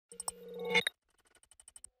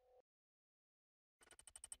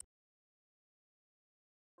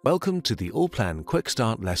Welcome to the Allplan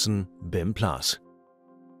Quickstart lesson Bimplus.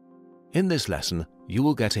 In this lesson, you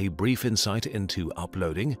will get a brief insight into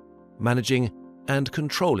uploading, managing, and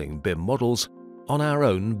controlling BIM models on our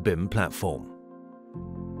own BIM platform.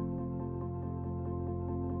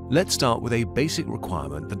 Let's start with a basic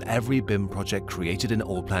requirement that every BIM project created in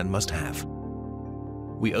Allplan must have.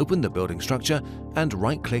 We open the building structure and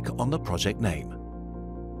right-click on the project name.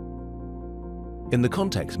 In the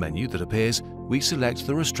context menu that appears, we select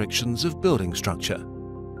the restrictions of building structure.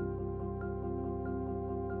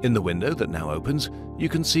 In the window that now opens, you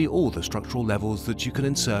can see all the structural levels that you can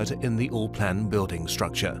insert in the Allplan building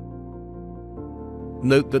structure.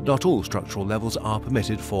 Note that not all structural levels are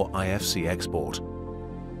permitted for IFC export.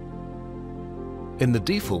 In the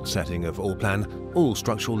default setting of Allplan, all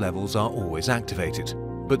structural levels are always activated,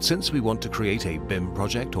 but since we want to create a BIM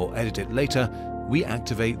project or edit it later, we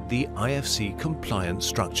activate the IFC Compliant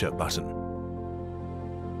Structure button.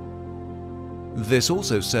 This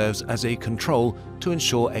also serves as a control to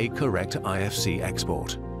ensure a correct IFC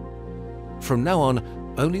export. From now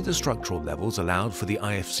on, only the structural levels allowed for the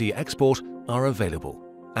IFC export are available,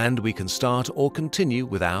 and we can start or continue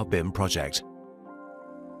with our BIM project.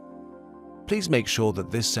 Please make sure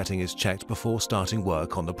that this setting is checked before starting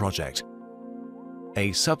work on the project.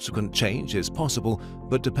 A subsequent change is possible,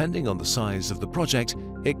 but depending on the size of the project,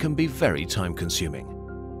 it can be very time-consuming.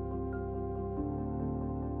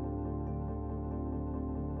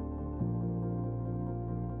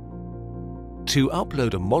 To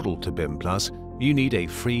upload a model to Bimplus, you need a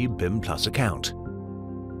free Bimplus account.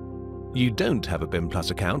 You don't have a Bimplus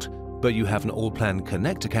account, but you have an Allplan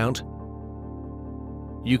Connect account.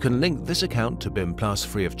 You can link this account to Bimplus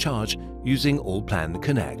free of charge using Allplan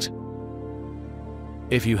Connect.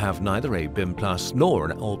 If you have neither a Bimplus nor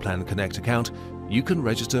an Allplan Connect account, you can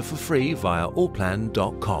register for free via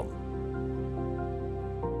allplan.com.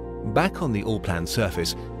 Back on the Allplan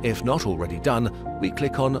surface, if not already done, we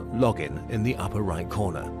click on Login in the upper right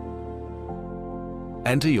corner.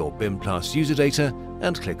 Enter your Bimplus user data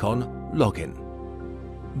and click on Login.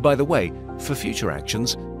 By the way, for future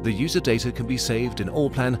actions, the user data can be saved in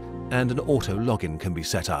Allplan and an auto login can be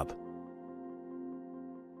set up.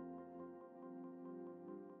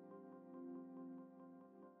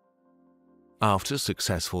 After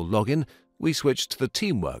successful login, we switch to the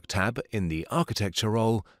Teamwork tab in the Architecture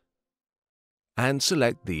role and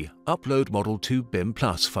select the Upload Model to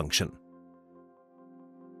Bimplus function.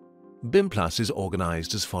 Bimplus is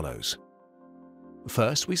organized as follows.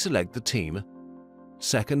 First, we select the team.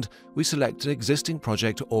 Second, we select an existing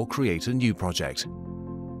project or create a new project.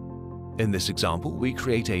 In this example, we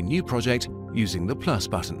create a new project using the plus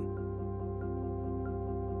button.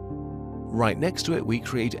 Right next to it, we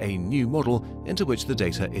create a new model into which the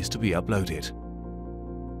data is to be uploaded.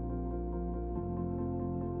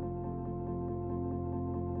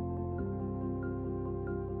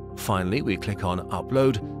 Finally, we click on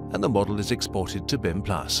Upload and the model is exported to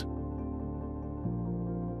Bimplus.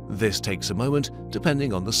 This takes a moment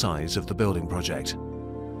depending on the size of the building project.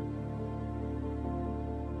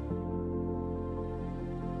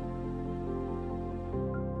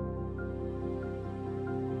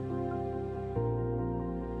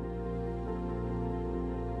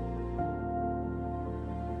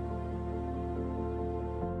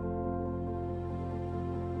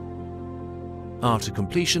 After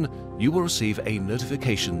completion, you will receive a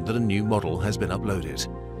notification that a new model has been uploaded.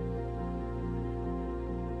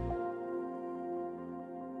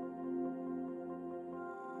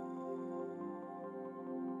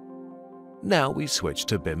 Now we switch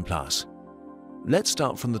to Bimplus. Let's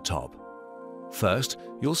start from the top. First,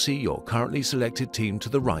 you'll see your currently selected team to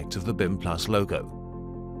the right of the Bimplus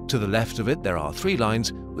logo. To the left of it, there are 3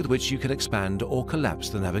 lines with which you can expand or collapse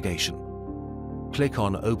the navigation. Click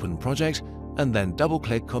on Open Project and then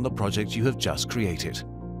double-click on the project you have just created.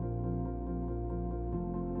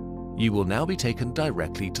 You will now be taken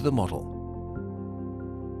directly to the model.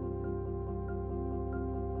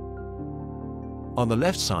 On the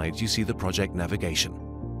left side, you see the project navigation.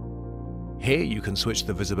 Here you can switch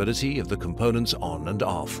the visibility of the components on and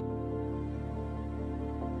off.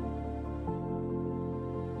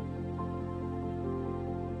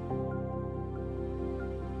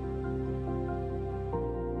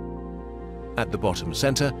 At the bottom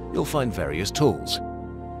center, you'll find various tools.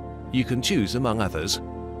 You can choose, among others,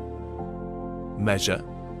 Measure,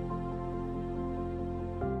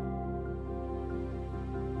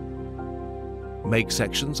 Make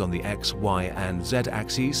sections on the X, Y, and Z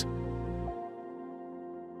axes,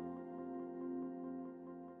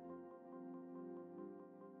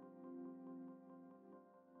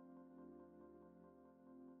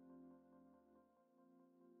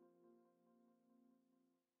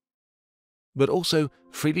 but also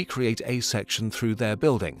freely create a section through their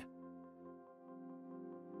building.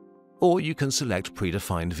 Or you can select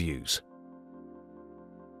predefined views.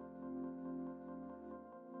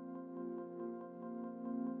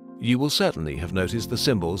 You will certainly have noticed the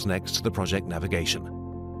symbols next to the project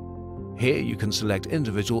navigation. Here you can select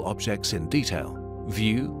individual objects in detail,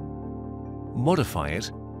 view, modify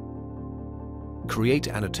it, create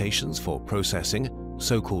annotations for processing,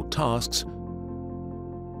 so-called tasks,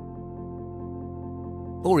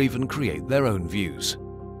 or even create their own views.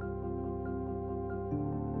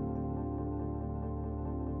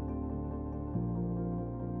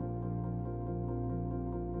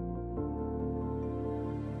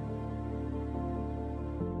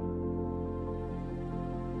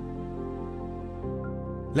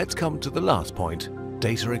 Let's come to the last point,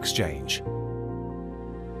 data exchange.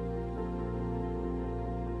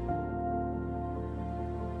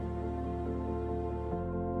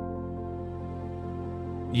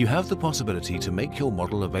 You have the possibility to make your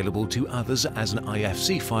model available to others as an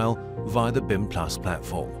IFC file via the Bimplus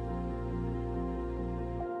platform.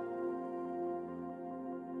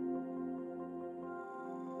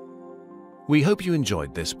 We hope you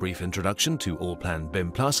enjoyed this brief introduction to Allplan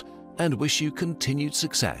Bimplus and wish you continued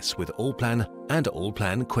success with Allplan and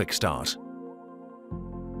Allplan Quickstart.